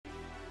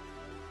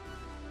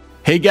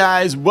Hey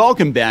guys,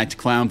 welcome back to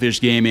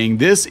Clownfish Gaming.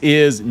 This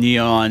is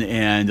Neon,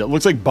 and it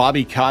looks like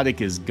Bobby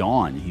Kotick is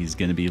gone. He's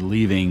going to be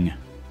leaving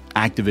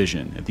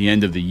Activision at the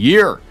end of the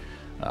year.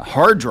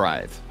 Hard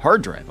drive, I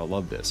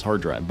love this.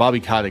 Hard drive. Bobby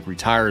Kotick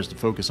retires to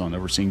focus on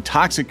overseeing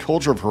toxic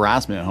culture of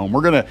harassment at home.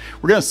 We're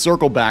gonna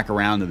circle back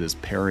around to this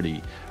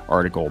parody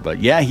article,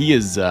 but yeah, he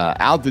is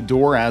out the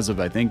door as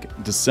of I think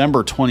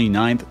December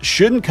 29th.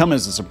 Shouldn't come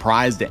as a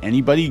surprise to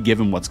anybody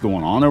given what's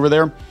going on over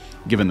there,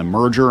 given the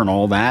merger and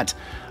all that.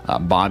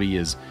 Bobby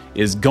is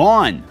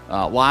gone.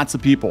 Lots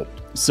of people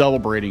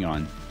celebrating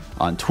on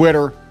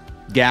Twitter.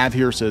 Gav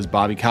here says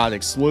Bobby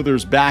Kotick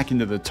slithers back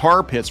into the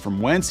tar pits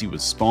from whence he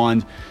was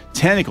spawned,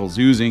 tentacles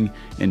oozing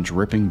and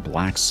dripping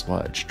black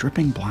sludge.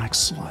 Dripping black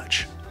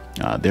sludge.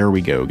 There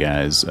we go,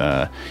 guys.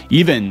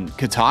 Even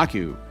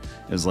Kotaku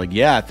is like,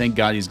 yeah, thank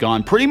God he's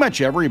gone. Pretty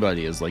much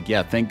everybody is like,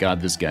 yeah, thank God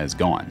this guy's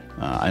gone.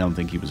 I don't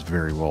think he was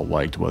very well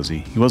liked, was he?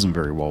 He wasn't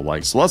very well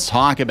liked. So let's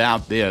talk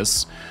about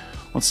this.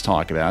 Let's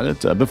talk about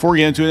it. Before we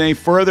get into it any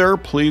further,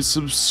 please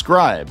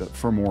subscribe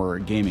for more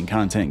gaming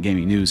content,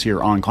 gaming news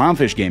here on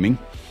Clownfish Gaming.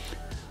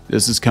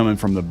 This is coming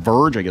from The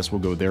Verge. I guess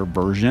we'll go their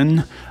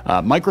version.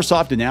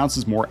 Microsoft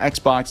announces more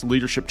Xbox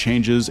leadership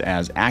changes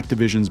as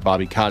Activision's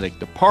Bobby Kotick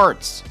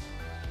departs.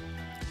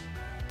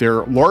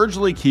 They're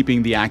largely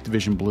keeping the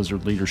Activision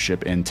Blizzard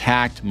leadership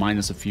intact,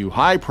 minus a few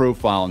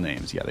high-profile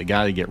names. Yeah, they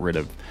got to get rid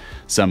of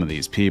some of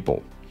these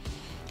people.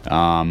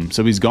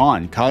 So he's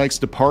gone. Kotick's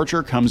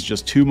departure comes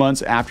just 2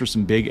 months after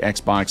some big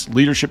Xbox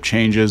leadership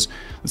changes.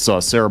 We saw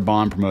Sarah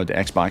Bond promoted to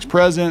Xbox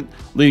president,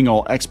 leading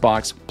all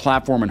Xbox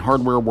platform and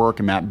hardware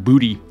work, and Matt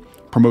Booty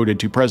promoted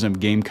to president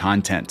of game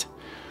content.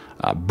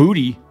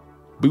 Booty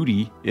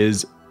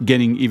is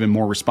getting even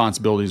more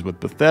responsibilities with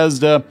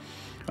Bethesda.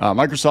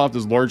 Microsoft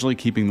is largely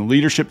keeping the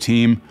leadership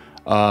team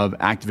of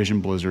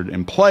Activision Blizzard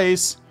in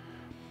place.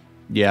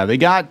 Yeah, they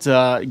got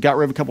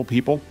rid of a couple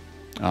people.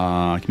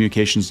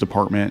 Communications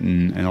department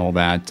and all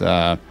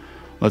that.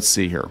 Let's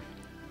see here.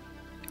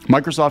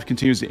 Microsoft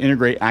continues to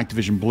integrate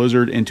Activision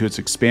Blizzard into its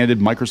expanded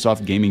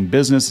Microsoft gaming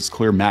business. It's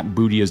clear Matt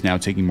Booty is now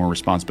taking more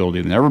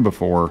responsibility than ever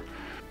before.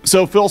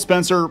 So Phil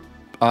Spencer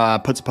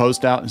puts a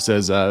post out and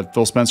says,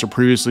 Phil Spencer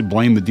previously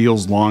blamed the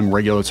deal's long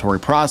regulatory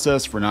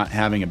process for not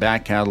having a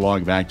back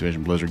catalog of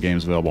Activision Blizzard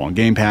games available on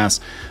Game Pass.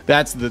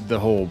 That's the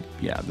whole,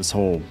 yeah, this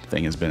whole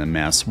thing has been a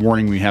mess.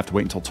 Warning, we have to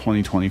wait until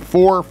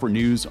 2024 for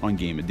news on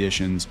game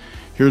additions.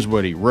 Here's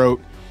what he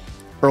wrote.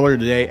 Earlier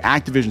today,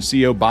 Activision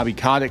CEO Bobby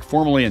Kotick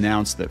formally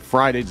announced that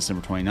Friday,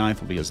 December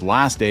 29th, will be his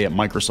last day at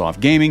Microsoft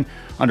Gaming.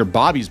 Under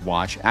Bobby's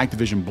watch,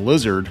 Activision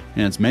Blizzard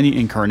and its many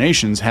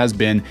incarnations has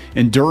been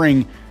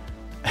enduring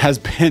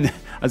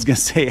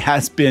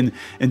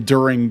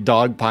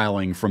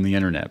dogpiling from the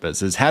internet. But it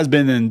says has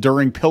been an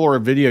enduring pillar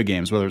of video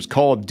games, whether it's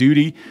Call of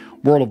Duty,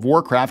 World of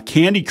Warcraft,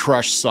 Candy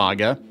Crush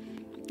Saga,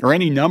 or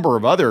any number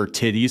of other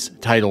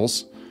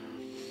titles.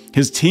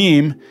 His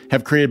team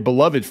have created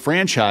beloved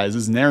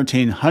franchises and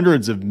entertained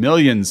hundreds of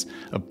millions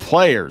of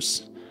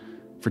players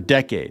for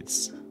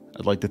decades.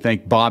 I'd like to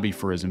thank Bobby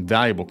for his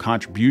invaluable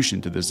contribution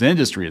to this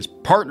industry, his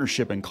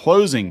partnership in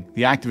closing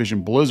the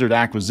Activision Blizzard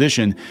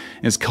acquisition,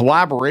 and his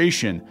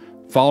collaboration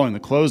following the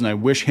close, and I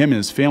wish him and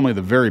his family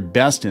the very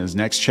best in his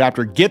next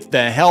chapter. Get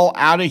the hell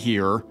out of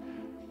here.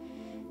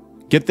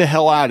 Get the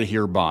hell out of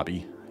here,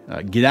 Bobby.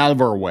 Get out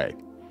of our way.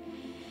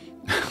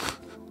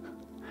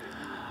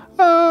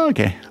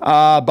 Okay.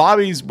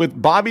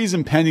 Bobby's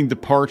impending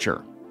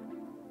departure.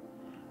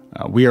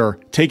 We are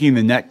taking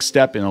the next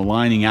step in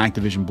aligning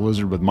Activision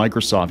Blizzard with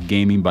Microsoft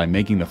Gaming by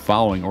making the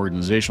following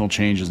organizational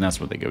changes, and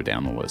that's what they go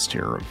down the list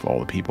here of all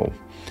the people.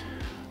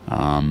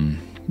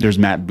 There's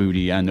Matt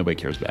Booty. Nobody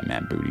cares about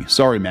Matt Booty.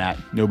 Sorry, Matt.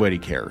 Nobody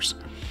cares.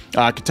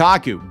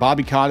 Kotaku.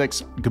 Bobby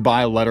Kotick's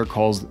goodbye letter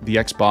calls the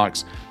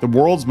Xbox the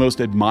world's most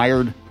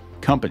admired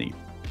company.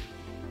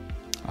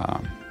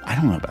 I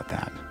don't know about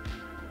that.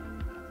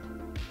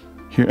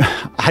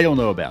 I don't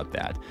know about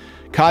that.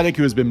 Kotick,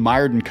 who has been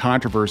mired in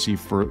controversy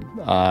for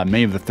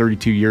many of the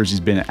 32 years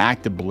he's been at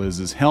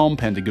ActiBlizz's helm,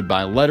 penned a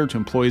goodbye letter to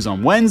employees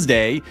on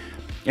Wednesday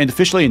and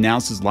officially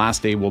announced his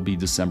last day will be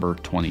December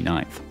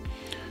 29th.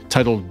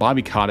 Titled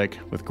Bobby Kotick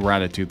with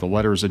Gratitude, the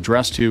letter is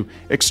addressed to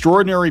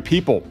extraordinary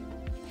people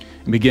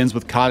and begins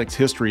with Kotick's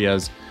history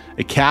as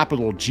a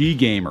capital G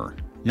gamer,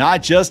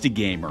 not just a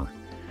gamer.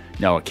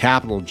 No, a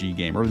capital G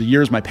gamer. Over the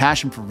years, my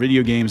passion for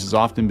video games has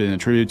often been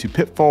attributed to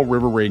Pitfall,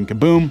 River Raid, and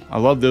Kaboom. I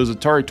love those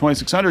Atari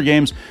 2600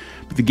 games,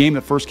 but the game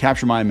that first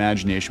captured my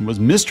imagination was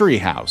Mystery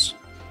House,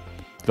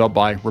 developed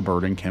by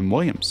Roberta and Ken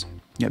Williams.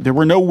 Yeah, there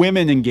were no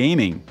women in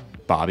gaming,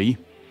 Bobby.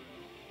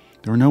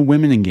 There were no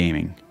women in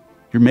gaming.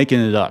 You're making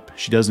it up.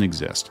 She doesn't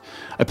exist.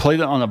 I played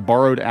it on a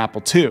borrowed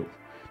Apple II.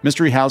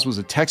 Mystery House was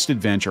a text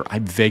adventure. I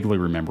vaguely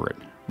remember it.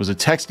 It was a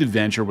text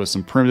adventure with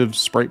some primitive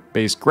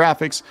sprite-based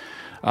graphics.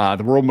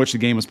 The world in which the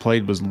game was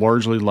played was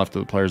largely left to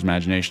the player's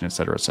imagination,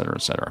 etc., etc.,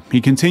 etc. He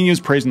continues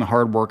praising the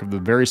hard work of the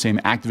very same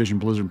Activision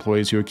Blizzard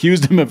employees who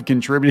accused him of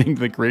contributing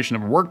to the creation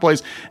of a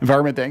workplace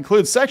environment that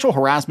includes sexual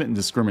harassment and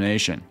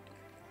discrimination.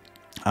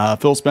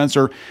 Phil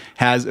Spencer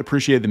has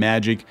appreciated the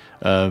magic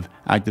of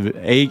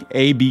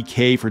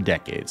ABK for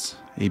decades.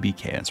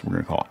 ABK, that's what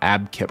we're going to call it.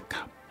 ABK.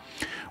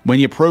 When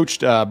he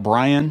approached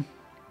Brian,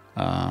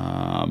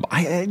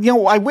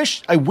 I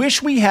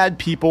wish we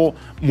had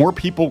more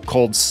people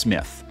called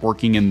Smith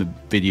working in the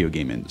video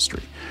game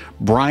industry.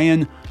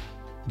 Brian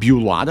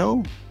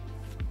Bulateo,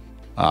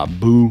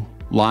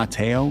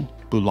 Bulateo.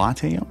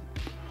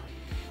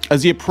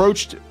 As he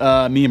approached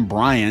me and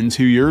Brian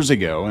 2 years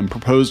ago and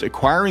proposed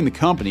acquiring the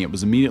company, it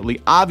was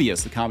immediately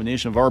obvious the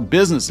combination of our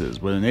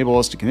businesses would enable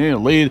us to continue to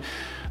lead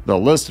the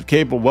list of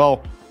capable,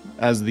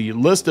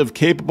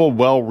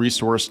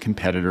 well-resourced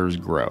competitors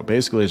grow.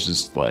 Basically, it's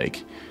just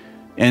like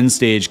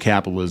end-stage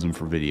capitalism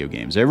for video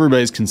games.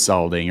 Everybody's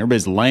consolidating.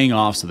 Everybody's laying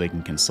off so they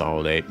can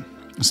consolidate.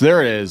 So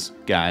there it is,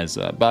 guys.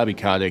 Bobby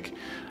Kotick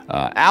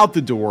out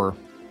the door.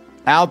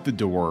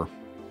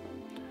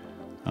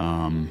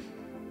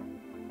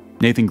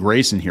 Nathan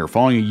Grayson here.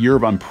 Following a year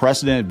of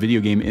unprecedented video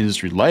game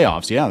industry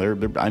layoffs. Yeah,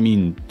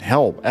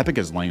 hell, Epic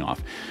is laying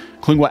off.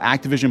 Including what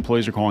Activision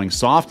employees are calling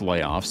soft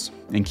layoffs.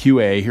 In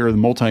QA, here are the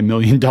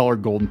multi-million-dollar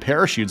golden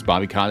parachutes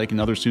Bobby Kotick and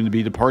other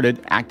soon-to-be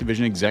departed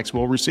Activision execs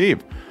will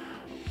receive.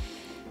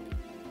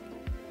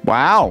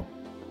 Wow.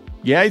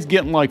 Yeah, he's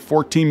getting like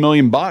 $14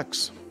 million.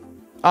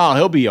 Oh,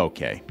 he'll be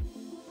okay.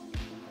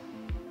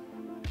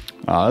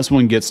 This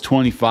one gets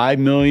 $25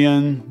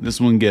 million. This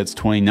one gets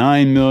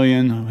 $29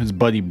 million. His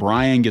buddy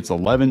Brian gets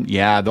 11.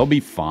 Yeah, they'll be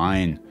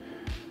fine.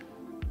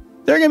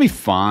 They're going to be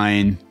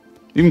fine.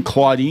 Even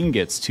Claudine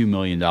gets $2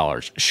 million.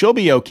 She'll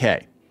be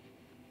okay.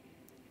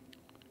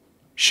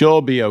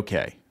 She'll be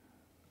okay.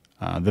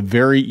 The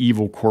very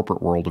evil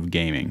corporate world of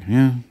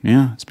gaming.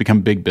 Yeah, it's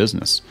become big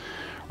business,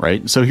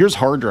 right? So here's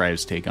Hard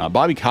Drive's take on it.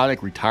 Bobby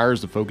Kotick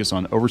retires to focus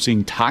on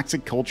overseeing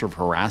toxic culture of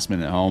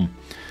harassment at home.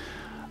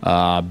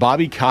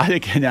 Bobby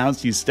Kotick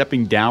announced he's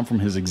stepping down from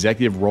his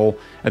executive role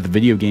at the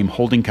video game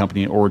holding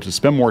company in order to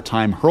spend more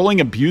time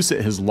hurling abuse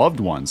at his loved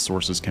ones,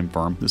 sources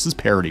confirm. This is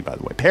parody, by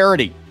the way.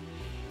 Parody!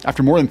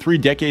 After more than 3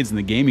 decades in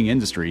the gaming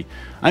industry,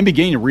 I'm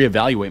beginning to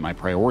reevaluate my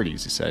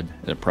priorities, he said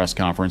at a press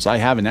conference. I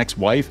have an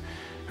ex-wife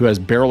who has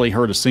barely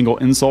heard a single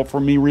insult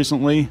from me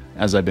recently,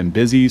 as I've been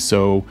busy,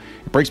 so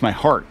it breaks my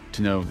heart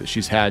to know that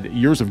she's had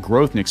years of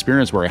growth and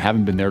experience where I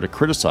haven't been there to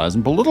criticize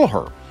and belittle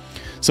her.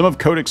 Some of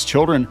Kotick's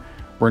children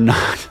were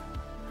not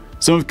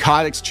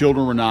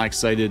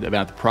excited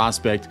about the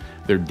prospect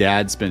of their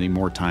dad spending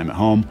more time at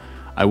home.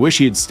 I wish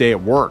he'd stay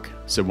at work,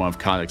 said one of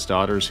Kotick's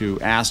daughters, who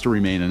asked to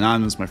remain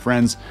anonymous. My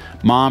friend's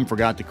mom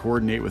forgot to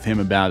coordinate with him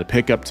about a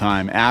pickup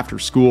time after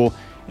school,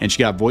 and she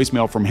got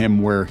voicemail from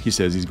him where he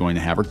says he's going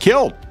to have her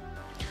killed.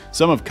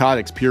 Some of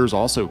Kotick's peers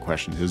also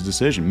questioned his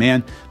decision.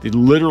 Man, they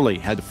literally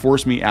had to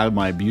force me out of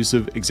my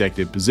abusive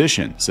executive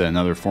position, said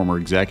another former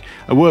exec.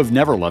 I would have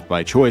never left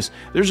by choice.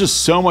 There's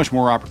just so much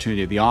more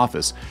opportunity at the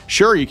office.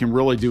 Sure, you can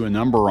really do a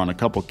number on a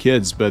couple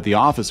kids, but at the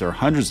office there are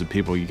hundreds of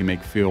people you can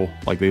make feel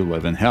like they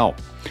live in hell.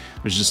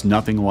 There's just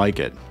nothing like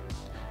it.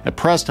 At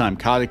press time,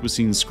 Kotick was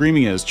seen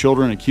screaming at his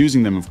children,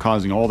 accusing them of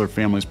causing all their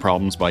family's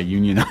problems by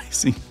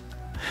unionizing.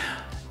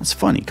 It's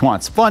funny. Come on,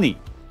 it's funny.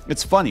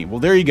 It's funny. Well,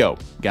 there you go,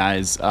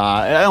 guys.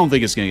 I don't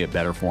think it's going to get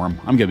better for him.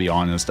 I'm going to be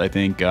honest. I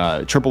think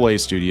AAA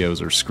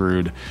studios are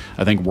screwed.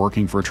 I think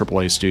working for a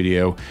AAA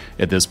studio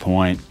at this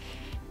point,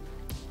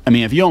 I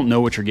mean, if you don't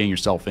know what you're getting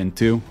yourself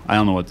into, I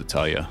don't know what to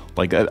tell you.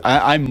 Like,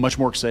 I'm much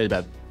more excited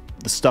about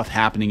the stuff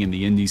happening in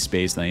the indie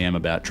space than I am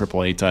about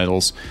AAA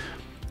titles.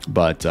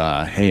 But,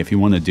 hey, if you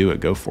want to do it,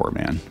 go for it,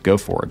 man. Go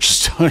for it.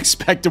 Just don't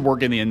expect to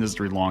work in the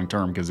industry long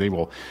term because they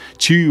will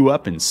chew you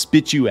up and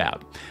spit you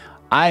out.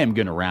 I am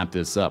going to wrap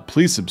this up.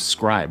 Please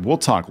subscribe. We'll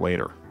talk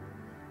later.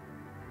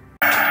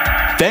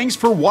 Thanks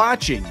for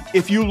watching.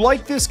 If you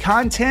like this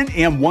content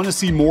and want to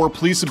see more,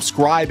 please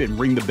subscribe and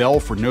ring the bell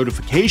for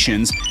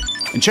notifications.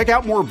 And check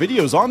out more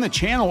videos on the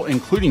channel,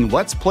 including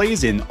Let's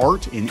Plays and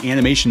art and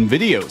animation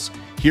videos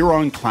here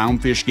on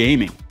Clownfish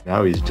Gaming.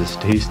 Now he's just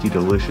tasty,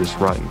 delicious,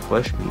 rotten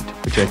flesh meat,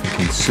 which I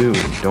can consume.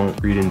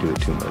 Don't read into it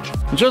too much.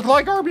 Just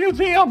like our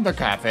museum, the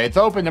cafe's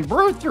open and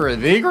Brewster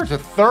is eager to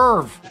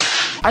serve.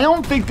 I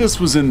don't think this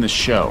was in the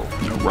show.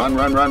 Run,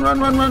 run, run, run,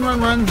 run, run, run,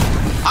 run.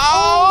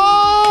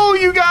 Oh,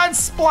 you got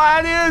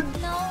splatted.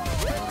 No.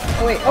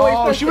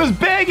 Oh, she was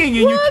begging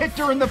and you kicked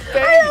her in the face.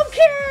 I don't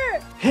care.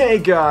 Hey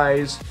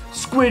guys,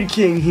 Squid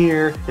King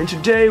here, and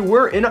today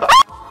we're in a...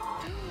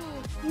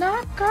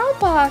 Not girl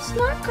boss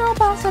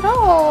at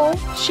all.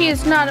 She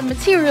is not a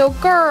material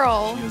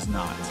girl. She is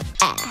not.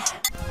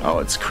 Oh,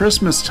 it's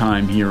Christmas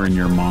time here in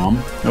your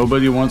mom.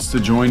 Nobody wants to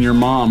join your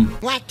mom.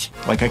 What?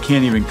 Like I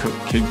can't even cook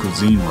kid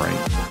cuisine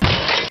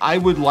right. I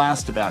would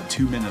last about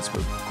 2 minutes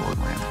with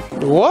Gordon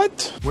Ramsay.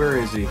 What? Where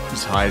is he?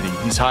 He's hiding.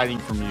 He's hiding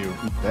from you.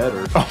 He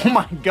better. Oh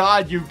my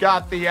God, you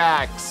got the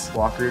axe.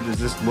 Walker, does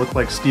this look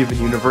like Steven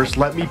Universe?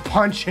 Let me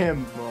punch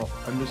him. Well,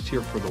 I'm just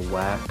here for the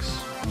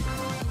wax.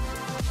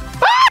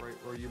 Right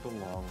where you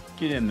belong.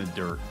 Get in the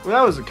dirt. Well,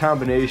 that was a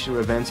combination of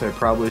events I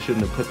probably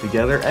shouldn't have put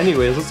together.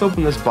 Anyways, let's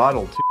open this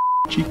bottle too.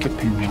 Chica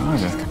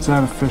Pinata. Is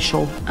that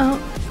official? Oh,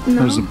 no.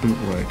 There's a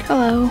bootleg.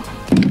 Hello.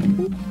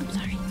 I'm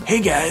sorry. Hey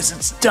guys,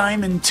 it's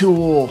Diamond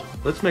Tool.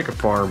 Let's make a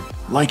farm.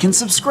 Like and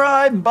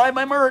subscribe and buy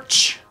my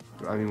merch.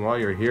 I mean, while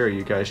you're here,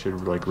 you guys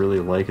should like really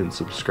like and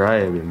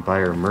subscribe and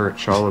buy our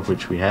merch, all of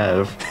which we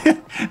have.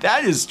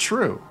 That is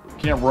true.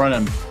 Can't run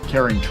them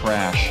carrying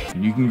trash.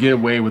 You can get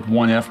away with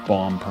one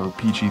F-bomb per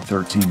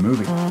PG-13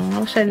 movie. I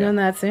wish I'd known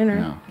that sooner.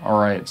 Yeah.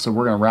 All right, so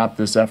we're going to wrap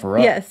this effer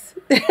up. Yes.